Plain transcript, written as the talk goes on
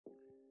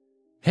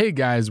Hey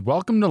guys,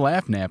 welcome to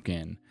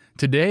LaughNapkin.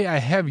 Today I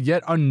have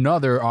yet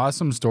another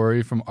awesome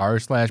story from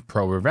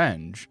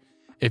r/ProRevenge.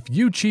 If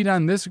you cheat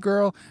on this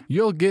girl,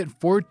 you'll get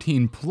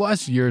 14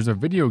 plus years of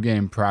video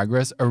game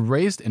progress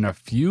erased in a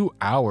few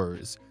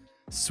hours.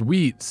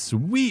 Sweet,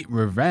 sweet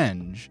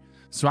revenge.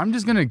 So I'm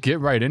just gonna get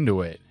right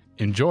into it.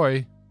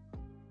 Enjoy.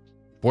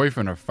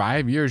 Boyfriend of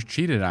 5 years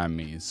cheated on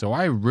me, so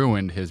I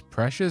ruined his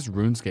precious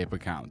RuneScape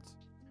account.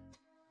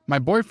 My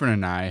boyfriend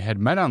and I had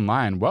met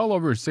online well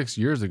over 6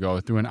 years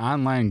ago through an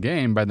online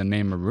game by the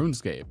name of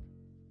RuneScape.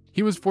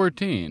 He was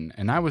 14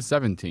 and I was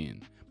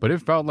 17, but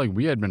it felt like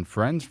we had been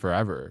friends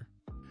forever.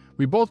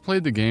 We both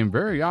played the game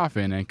very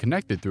often and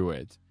connected through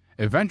it,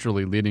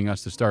 eventually leading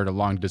us to start a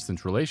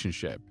long-distance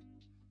relationship.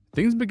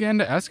 Things began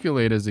to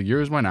escalate as the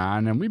years went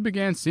on and we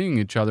began seeing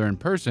each other in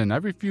person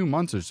every few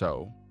months or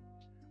so.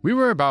 We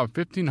were about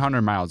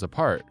 1,500 miles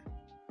apart,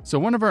 so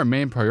one of our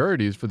main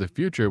priorities for the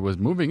future was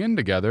moving in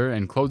together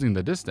and closing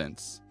the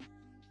distance.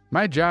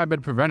 My job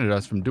had prevented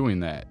us from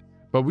doing that,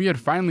 but we had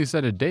finally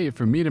set a date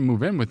for me to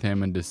move in with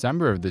him in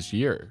December of this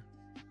year.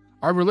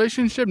 Our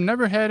relationship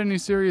never had any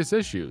serious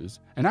issues,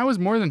 and I was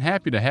more than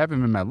happy to have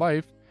him in my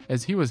life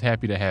as he was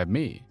happy to have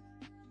me.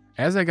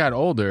 As I got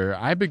older,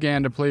 I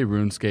began to play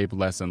RuneScape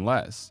less and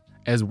less,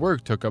 as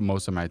work took up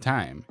most of my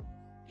time.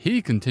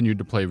 He continued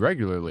to play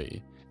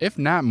regularly, if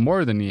not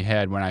more than he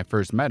had when I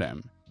first met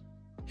him.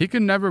 He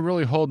could never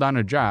really hold down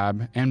a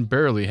job and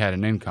barely had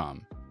an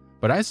income,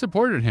 but I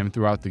supported him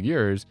throughout the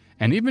years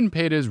and even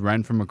paid his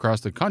rent from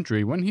across the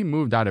country when he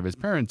moved out of his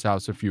parents'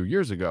 house a few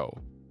years ago.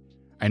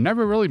 I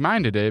never really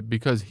minded it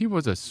because he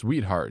was a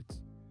sweetheart,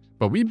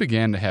 but we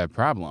began to have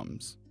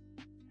problems.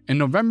 In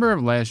November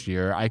of last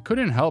year, I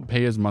couldn't help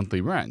pay his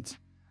monthly rent.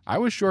 I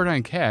was short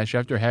on cash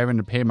after having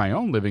to pay my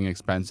own living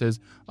expenses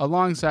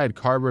alongside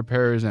car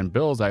repairs and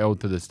bills I owed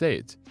to the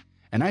state,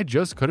 and I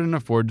just couldn't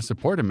afford to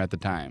support him at the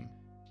time.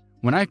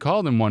 When I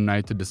called him one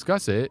night to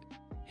discuss it,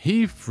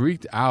 he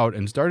freaked out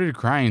and started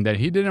crying that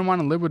he didn't want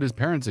to live with his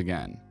parents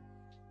again.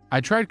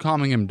 I tried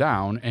calming him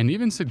down and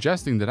even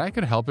suggesting that I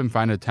could help him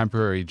find a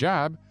temporary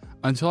job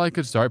until I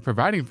could start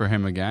providing for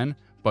him again,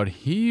 but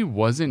he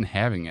wasn't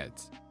having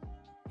it.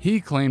 He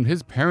claimed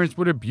his parents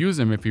would abuse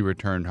him if he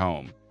returned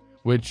home,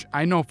 which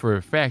I know for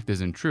a fact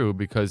isn't true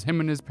because him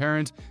and his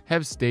parents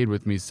have stayed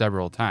with me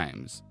several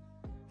times.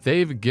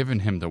 They've given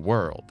him the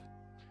world.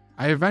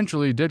 I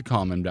eventually did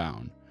calm him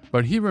down,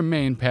 but he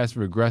remained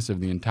passive-aggressive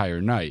the entire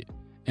night,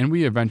 and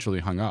we eventually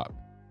hung up.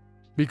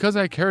 Because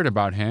I cared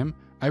about him,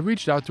 I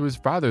reached out to his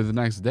father the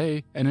next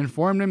day and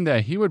informed him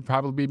that he would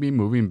probably be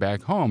moving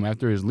back home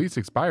after his lease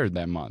expired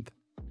that month.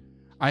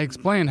 I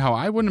explained how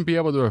I wouldn't be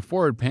able to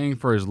afford paying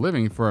for his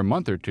living for a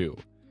month or two,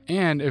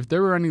 and if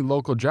there were any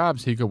local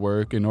jobs he could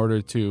work in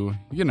order to,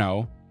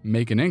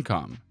 make an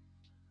income.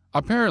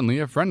 Apparently,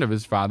 a friend of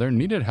his father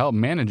needed help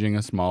managing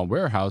a small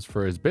warehouse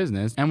for his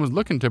business and was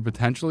looking to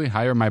potentially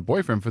hire my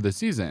boyfriend for the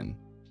season.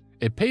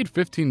 It paid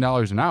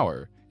 $15 an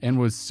hour and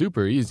was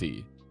super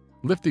easy,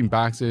 lifting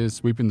boxes,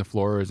 sweeping the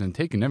floors, and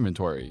taking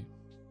inventory.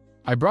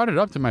 I brought it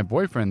up to my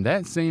boyfriend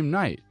that same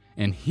night,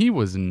 and he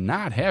was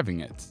not having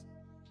it.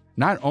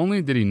 Not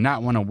only did he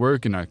not want to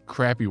work in a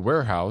crappy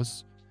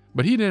warehouse,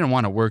 but he didn't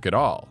want to work at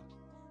all.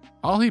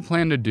 All he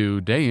planned to do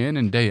day in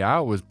and day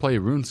out was play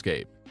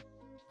RuneScape.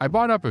 I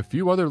brought up a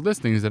few other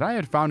listings that I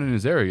had found in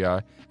his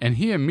area, and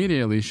he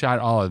immediately shot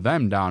all of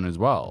them down as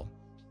well.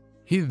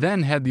 He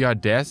then had the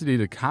audacity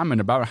to comment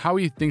about how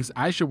he thinks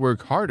I should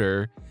work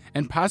harder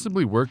and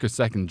possibly work a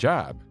second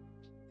job.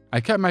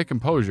 I kept my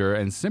composure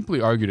and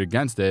simply argued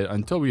against it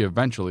until we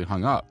eventually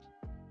hung up.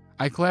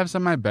 I collapsed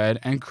on my bed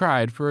and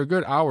cried for a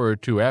good hour or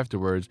two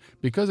afterwards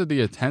because of the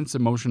intense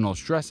emotional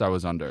stress I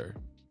was under.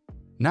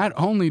 Not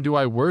only do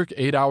I work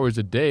 8 hours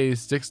a day,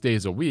 6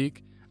 days a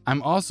week,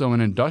 I'm also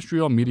an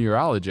industrial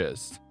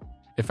meteorologist.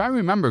 If I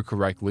remember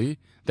correctly,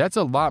 that's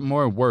a lot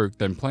more work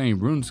than playing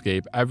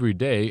RuneScape every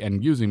day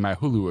and using my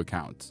Hulu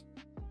account.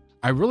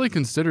 I really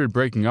considered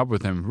breaking up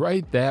with him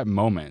right that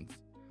moment,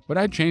 but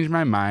I changed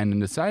my mind and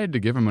decided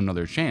to give him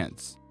another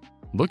chance.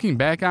 Looking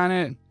back on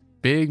it,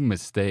 big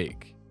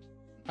mistake.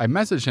 I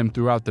messaged him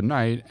throughout the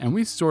night and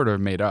we sort of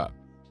made up,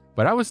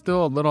 but I was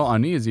still a little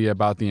uneasy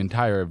about the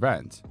entire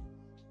event.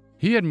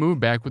 He had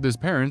moved back with his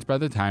parents by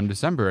the time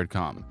December had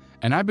come,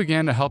 and I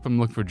began to help him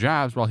look for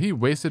jobs while he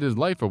wasted his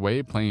life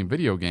away playing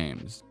video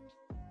games.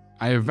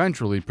 I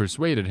eventually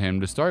persuaded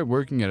him to start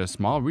working at a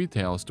small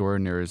retail store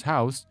near his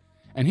house,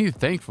 and he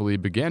thankfully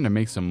began to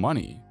make some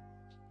money.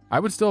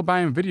 I would still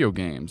buy him video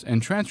games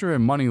and transfer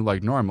him money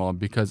like normal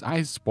because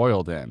I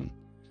spoiled him,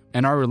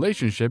 and our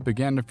relationship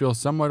began to feel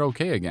somewhat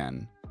okay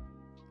again.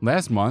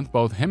 Last month,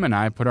 both him and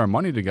I put our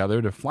money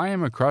together to fly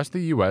him across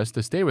the US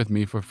to stay with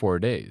me for 4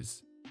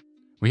 days.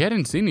 We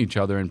hadn't seen each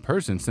other in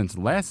person since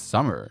last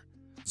summer,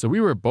 so we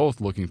were both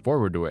looking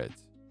forward to it.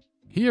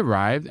 He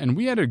arrived and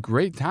we had a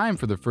great time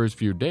for the first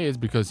few days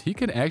because he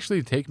could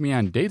actually take me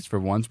on dates for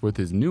once with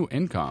his new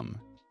income.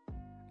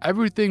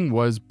 Everything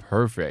was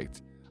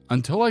perfect,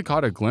 until I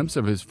caught a glimpse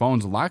of his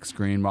phone's lock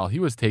screen while he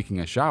was taking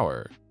a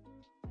shower.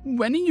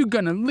 "When are you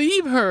gonna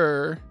leave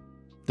her?"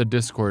 the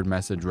Discord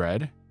message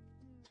read.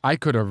 I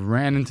could have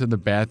ran into the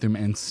bathroom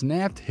and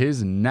snapped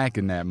his neck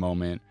in that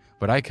moment,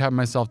 but I kept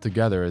myself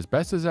together as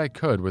best as I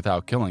could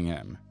without killing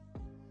him.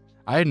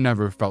 I had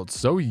never felt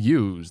so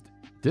used,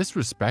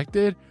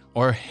 disrespected,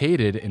 or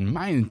hated in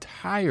my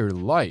entire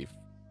life.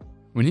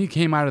 When he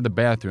came out of the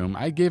bathroom,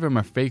 I gave him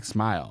a fake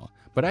smile,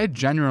 but I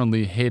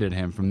genuinely hated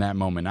him from that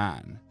moment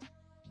on.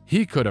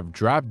 He could have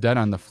dropped dead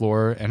on the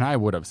floor and I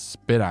would have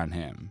spit on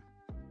him.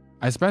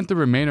 I spent the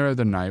remainder of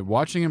the night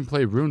watching him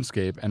play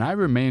RuneScape and I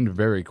remained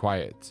very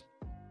quiet.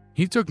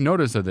 He took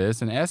notice of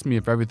this and asked me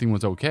if everything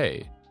was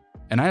okay,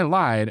 and I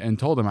lied and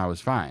told him I was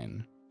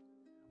fine.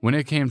 When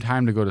it came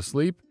time to go to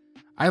sleep,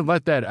 I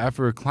let that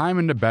effer climb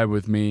into bed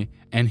with me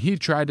and he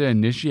tried to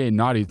initiate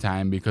naughty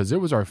time because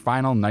it was our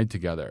final night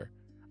together.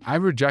 I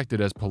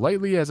rejected as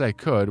politely as I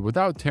could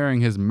without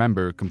tearing his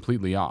member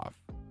completely off.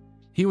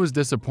 He was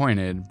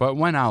disappointed but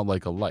went out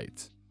like a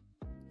light.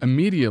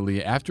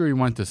 Immediately after he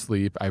went to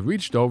sleep, I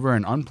reached over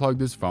and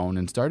unplugged his phone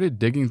and started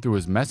digging through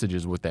his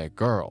messages with that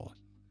girl.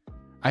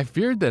 I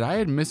feared that I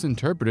had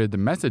misinterpreted the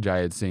message I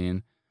had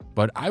seen,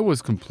 but I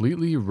was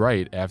completely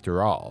right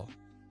after all.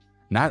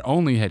 Not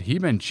only had he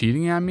been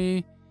cheating on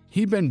me,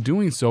 he'd been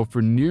doing so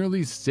for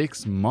nearly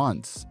 6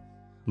 months,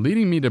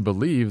 leading me to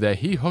believe that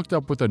he hooked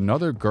up with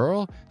another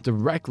girl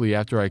directly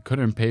after I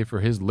couldn't pay for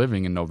his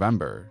living in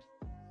November.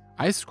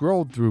 I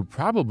scrolled through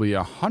probably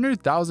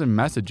 100,000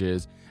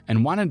 messages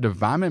and wanted to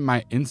vomit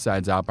my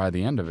insides out by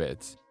the end of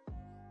it.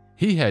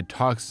 He had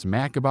talked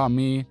smack about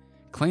me,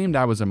 claimed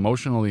I was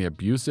emotionally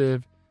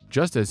abusive,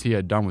 just as he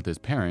had done with his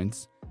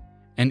parents,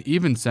 and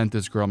even sent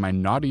this girl my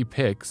naughty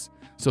pics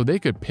so they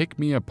could pick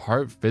me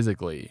apart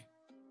physically.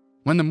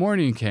 When the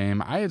morning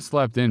came, I had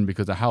slept in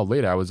because of how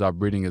late I was up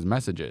reading his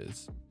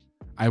messages.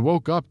 I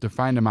woke up to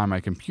find him on my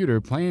computer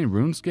playing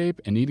RuneScape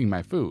and eating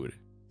my food.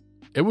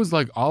 It was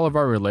like all of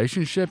our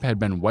relationship had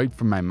been wiped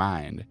from my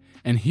mind,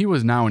 and he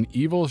was now an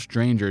evil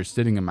stranger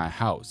sitting in my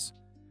house.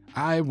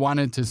 I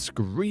wanted to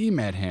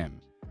scream at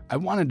him. I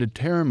wanted to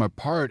tear him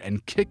apart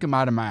and kick him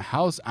out of my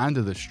house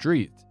onto the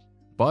street,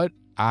 but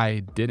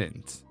I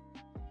didn't.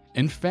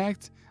 In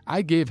fact,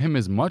 I gave him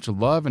as much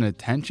love and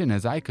attention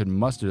as I could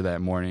muster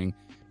that morning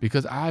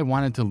because I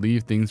wanted to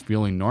leave things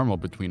feeling normal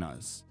between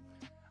us.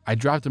 I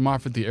dropped him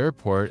off at the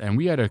airport and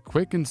we had a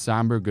quick and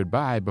somber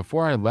goodbye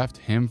before I left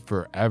him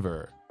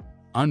forever,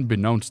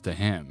 unbeknownst to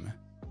him.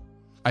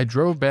 I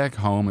drove back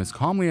home as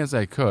calmly as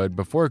I could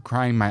before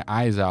crying my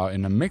eyes out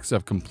in a mix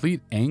of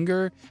complete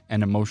anger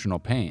and emotional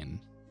pain.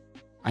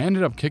 I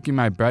ended up kicking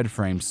my bed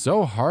frame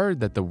so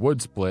hard that the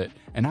wood split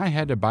and I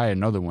had to buy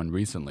another one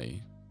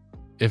recently.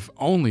 If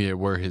only it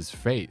were his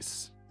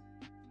face.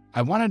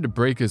 I wanted to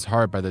break his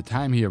heart by the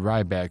time he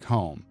arrived back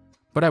home,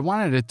 but I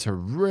wanted it to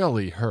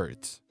really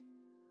hurt.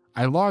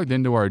 I logged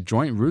into our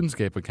joint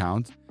RuneScape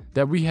account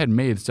that we had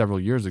made several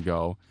years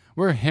ago,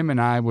 where him and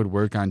I would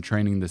work on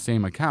training the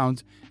same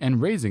account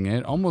and raising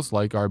it almost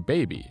like our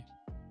baby.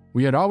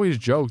 We had always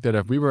joked that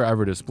if we were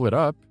ever to split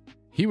up,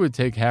 he would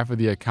take half of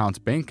the account's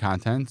bank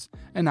contents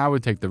and I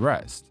would take the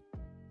rest.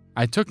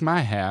 I took my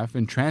half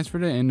and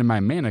transferred it into my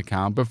main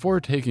account before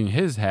taking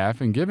his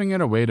half and giving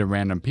it away to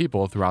random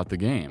people throughout the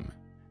game.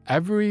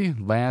 Every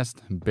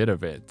last bit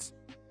of it.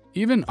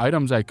 Even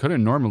items I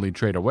couldn't normally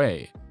trade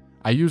away.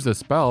 I used a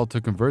spell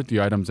to convert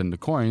the items into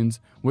coins,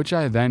 which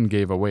I then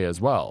gave away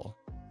as well.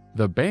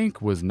 The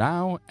bank was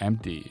now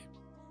empty.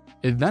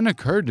 It then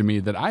occurred to me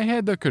that I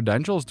had the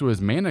credentials to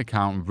his main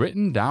account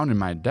written down in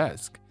my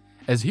desk,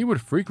 as he would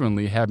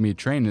frequently have me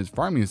train his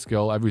farming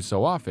skill every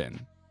so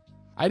often.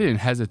 I didn't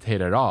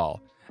hesitate at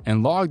all,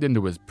 and logged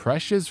into his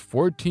precious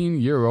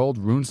 14-year-old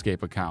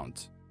RuneScape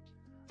account.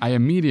 I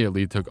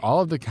immediately took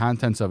all of the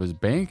contents of his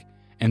bank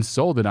and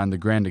sold it on the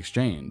Grand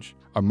Exchange,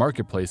 a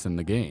marketplace in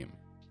the game.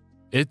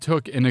 It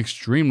took an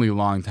extremely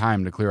long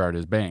time to clear out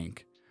his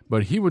bank,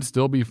 but he would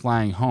still be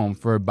flying home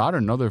for about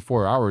another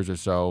 4 hours or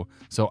so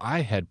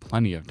I had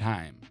plenty of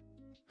time.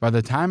 By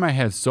the time I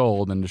had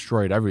sold and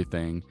destroyed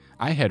everything,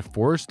 I had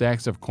 4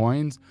 stacks of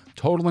coins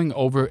totaling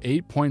over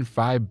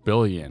 8.5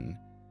 billion.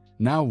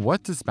 Now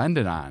what to spend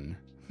it on?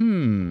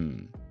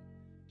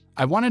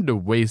 I wanted to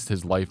waste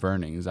his life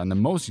earnings on the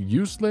most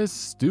useless,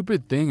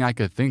 stupid thing I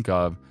could think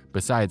of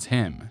besides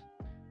him.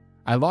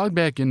 I logged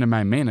back into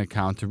my main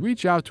account to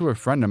reach out to a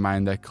friend of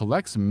mine that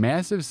collects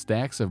massive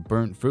stacks of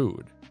burnt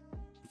food.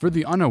 For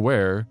the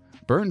unaware,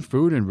 burnt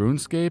food in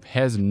RuneScape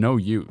has no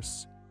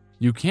use.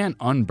 You can't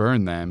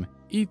unburn them,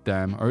 eat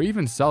them, or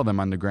even sell them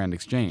on the Grand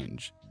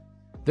Exchange.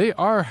 They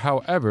are,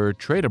 however,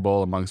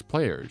 tradable amongst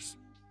players.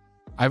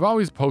 I've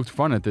always poked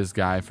fun at this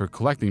guy for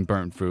collecting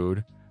burnt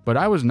food, but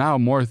I was now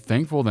more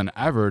thankful than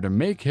ever to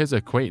make his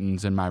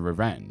acquaintance in my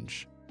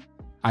revenge.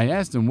 I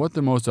asked him what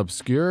the most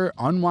obscure,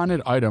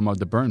 unwanted item of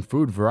the burnt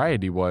food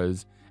variety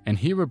was, and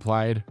he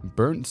replied,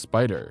 burnt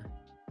spider.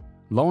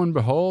 Lo and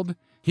behold,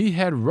 he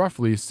had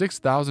roughly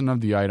 6,000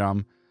 of the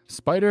item,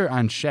 spider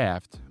on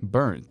shaft,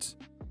 burnt,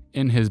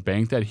 in his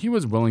bank that he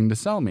was willing to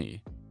sell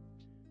me.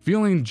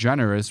 Feeling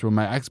generous with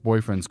my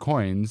ex-boyfriend's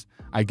coins,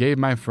 I gave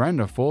my friend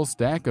a full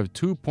stack of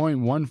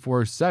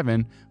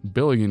 2.147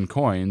 billion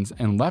coins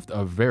and left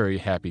a very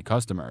happy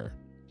customer.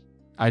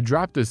 I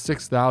dropped the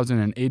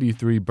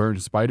 6,083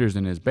 burnt spiders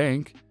in his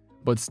bank,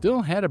 but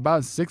still had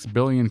about 6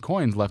 billion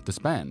coins left to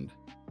spend.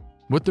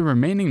 With the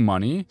remaining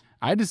money,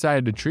 I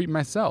decided to treat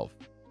myself.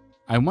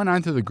 I went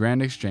onto the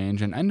Grand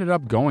Exchange and ended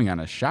up going on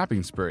a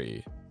shopping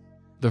spree.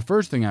 The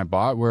first thing I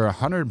bought were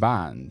 100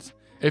 bonds.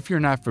 If you're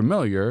not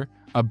familiar,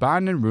 a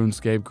bond in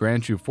RuneScape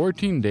grants you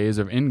 14 days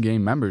of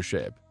in-game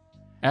membership.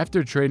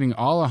 After trading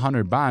all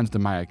 100 bonds to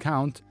my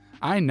account,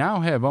 I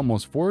now have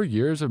almost 4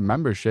 years of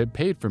membership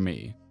paid for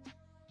me.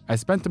 I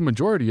spent the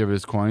majority of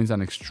his coins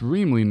on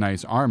extremely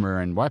nice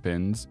armor and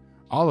weapons,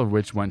 all of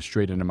which went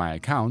straight into my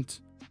account.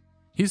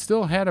 He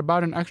still had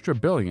about an extra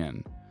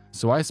billion,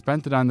 so I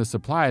spent it on the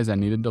supplies I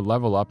needed to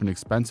level up an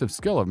expensive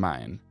skill of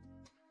mine.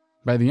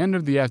 By the end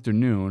of the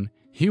afternoon,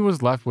 he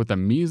was left with a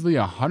measly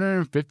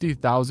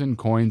 150,000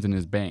 coins in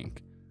his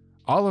bank,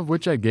 all of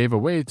which I gave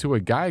away to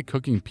a guy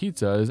cooking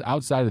pizzas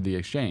outside of the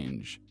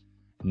exchange.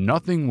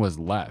 Nothing was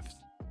left,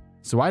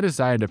 so I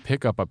decided to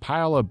pick up a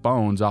pile of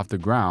bones off the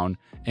ground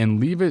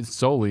and leave it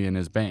solely in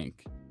his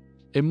bank.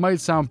 It might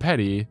sound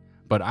petty,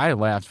 but I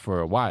laughed for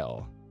a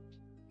while.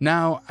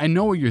 Now, I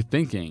know what you're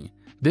thinking.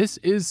 This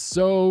is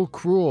so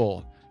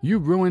cruel. You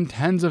ruined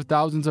tens of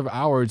thousands of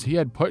hours he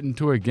had put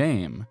into a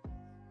game.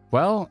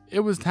 Well, it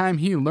was time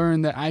he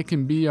learned that I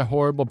can be a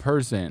horrible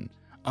person.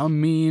 A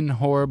mean,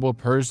 horrible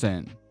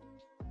person.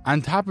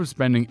 On top of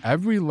spending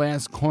every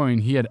last coin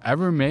he had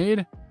ever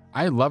made,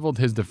 I leveled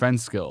his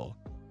defense skill.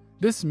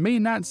 This may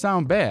not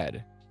sound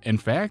bad. In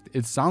fact,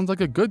 it sounds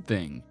like a good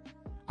thing.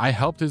 I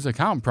helped his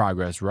account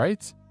progress,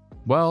 right?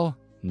 Well,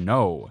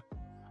 no.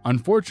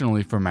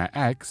 Unfortunately for my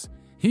ex,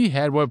 he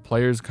had what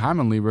players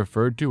commonly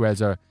referred to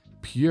as a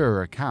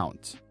pure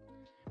account,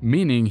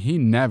 meaning he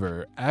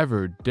never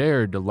ever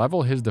dared to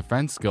level his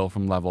defense skill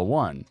from level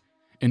 1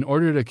 in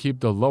order to keep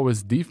the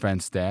lowest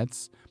defense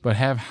stats but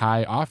have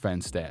high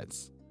offense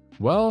stats.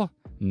 Well,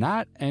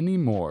 not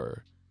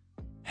anymore.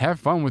 Have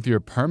fun with your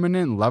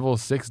permanent level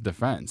 6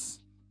 defense.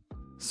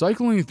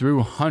 Cycling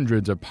through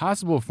hundreds of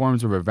possible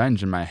forms of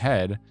revenge in my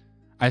head,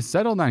 I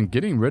settled on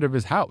getting rid of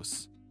his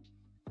house.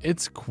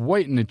 It's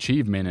quite an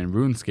achievement in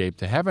RuneScape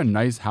to have a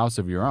nice house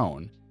of your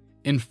own.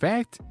 In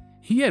fact,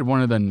 he had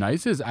one of the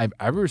nicest I've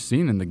ever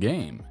seen in the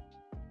game.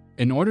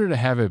 In order to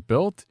have it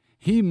built,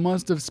 he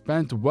must have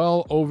spent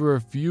well over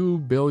a few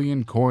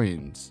billion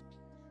coins.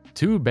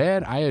 Too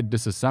bad I had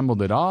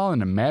disassembled it all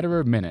in a matter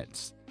of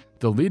minutes,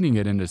 deleting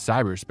it into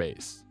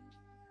cyberspace.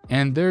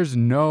 And there's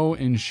no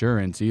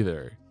insurance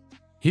either.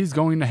 He's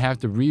going to have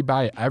to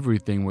rebuy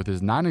everything with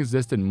his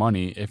non-existent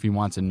money if he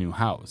wants a new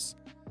house.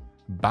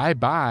 Bye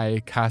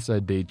bye,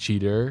 Casa de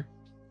Cheater.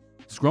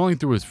 Scrolling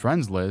through his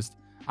friends list,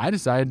 I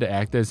decided to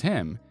act as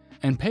him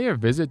and pay a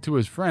visit to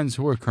his friends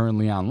who were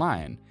currently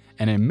online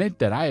and admit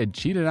that I had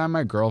cheated on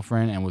my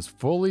girlfriend and was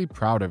fully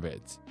proud of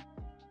it.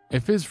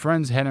 If his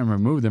friends hadn't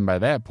removed him by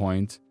that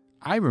point,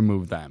 I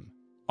removed them.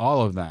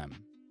 All of them.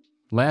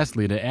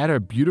 Lastly, to add a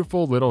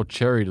beautiful little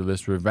cherry to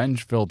this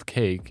revenge-filled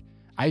cake,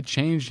 I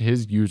changed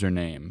his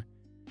username.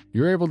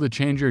 You're able to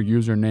change your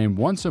username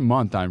once a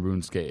month on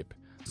RuneScape,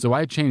 so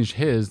I changed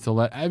his to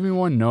let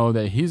everyone know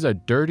that he's a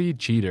dirty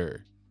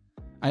cheater.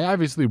 I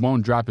obviously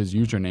won't drop his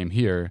username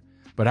here,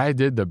 but I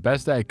did the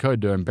best I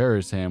could to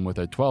embarrass him with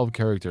a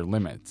 12-character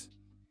limit.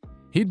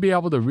 He'd be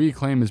able to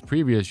reclaim his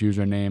previous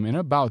username in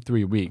about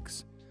 3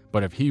 weeks,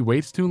 but if he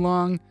waits too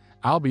long,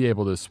 I'll be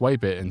able to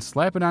swipe it and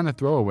slap it on a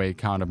throwaway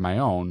account of my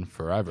own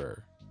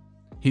forever.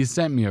 He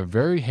sent me a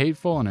very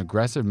hateful and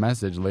aggressive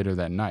message later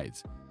that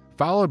night,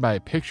 followed by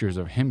pictures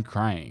of him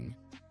crying.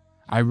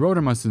 I wrote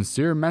him a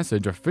sincere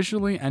message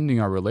officially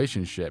ending our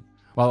relationship,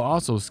 while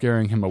also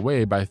scaring him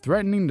away by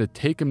threatening to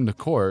take him to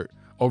court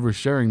over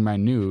sharing my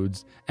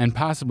nudes and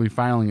possibly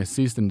filing a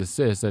cease and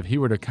desist if he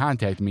were to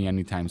contact me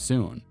anytime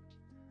soon.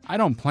 I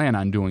don't plan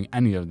on doing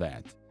any of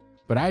that,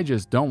 but I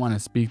just don't want to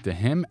speak to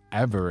him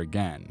ever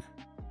again.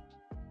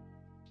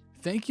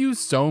 Thank you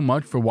so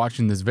much for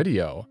watching this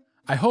video.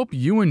 I hope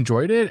you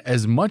enjoyed it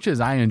as much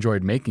as I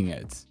enjoyed making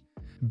it.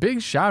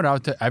 Big shout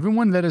out to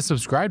everyone that is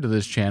subscribed to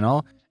this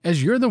channel,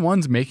 as you're the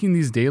ones making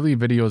these daily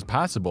videos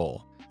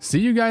possible. See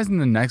you guys in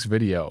the next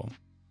video.